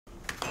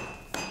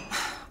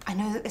I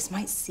know that this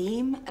might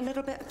seem a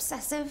little bit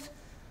obsessive,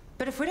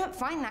 but if we don't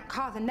find that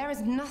car, then there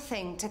is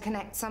nothing to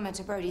connect Summer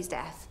to Brody's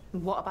death.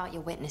 What about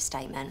your witness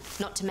statement?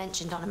 Not to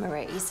mention Donna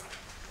Marie's.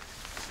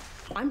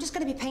 I'm just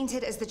going to be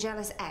painted as the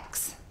jealous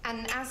ex.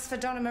 And as for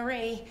Donna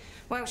Marie,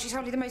 well, she's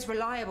hardly the most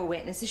reliable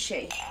witness, is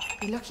she?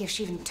 Be lucky if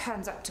she even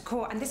turns up to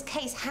court, and this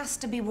case has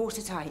to be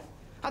watertight.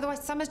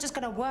 Otherwise, Summer's just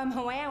going to worm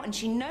her way out, and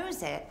she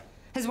knows it.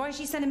 That's why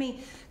she's sending me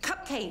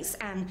cupcakes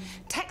and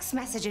text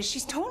messages.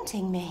 She's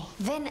taunting me.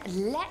 Then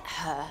let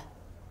her.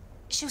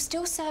 She'll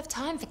still serve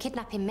time for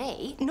kidnapping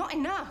me. Not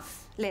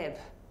enough, Lib.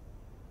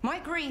 My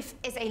grief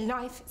is a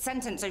life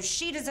sentence, so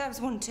she deserves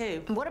one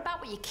too. And what about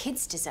what your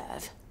kids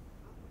deserve?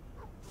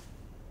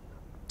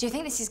 Do you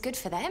think this is good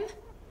for them?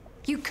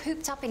 You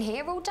cooped up in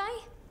here all day?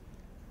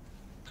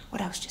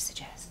 What else do you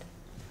suggest?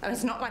 Oh,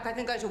 it's not like I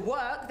can go to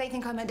work. They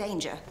think I'm a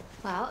danger.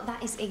 Well,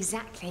 that is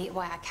exactly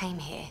why I came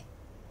here.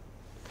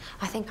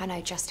 I think I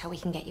know just how we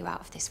can get you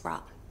out of this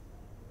rut.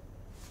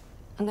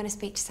 I'm going to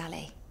speak to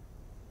Sally.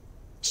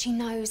 She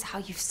knows how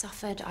you've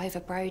suffered over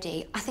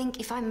Brody. I think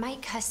if I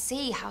make her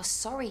see how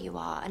sorry you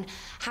are and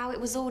how it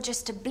was all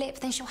just a blip,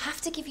 then she'll have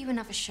to give you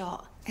another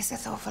shot. It's a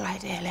thoughtful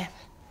idea, Lib.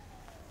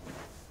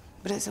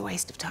 But it's a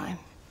waste of time.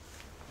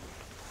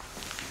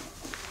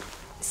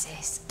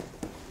 Sis.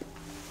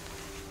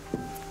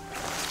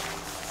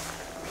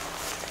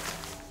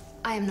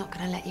 I am not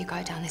going to let you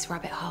go down this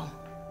rabbit hole.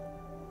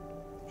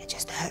 It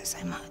just hurts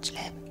so much,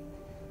 Lib.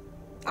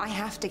 I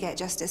have to get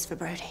justice for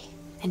Brody.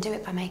 And do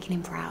it by making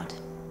him proud.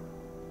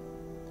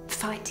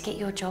 Fight to get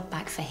your job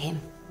back for him.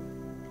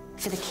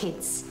 For the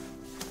kids.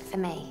 For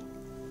me.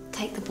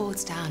 Take the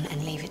boards down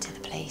and leave it to the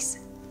police.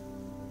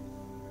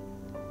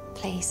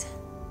 Please.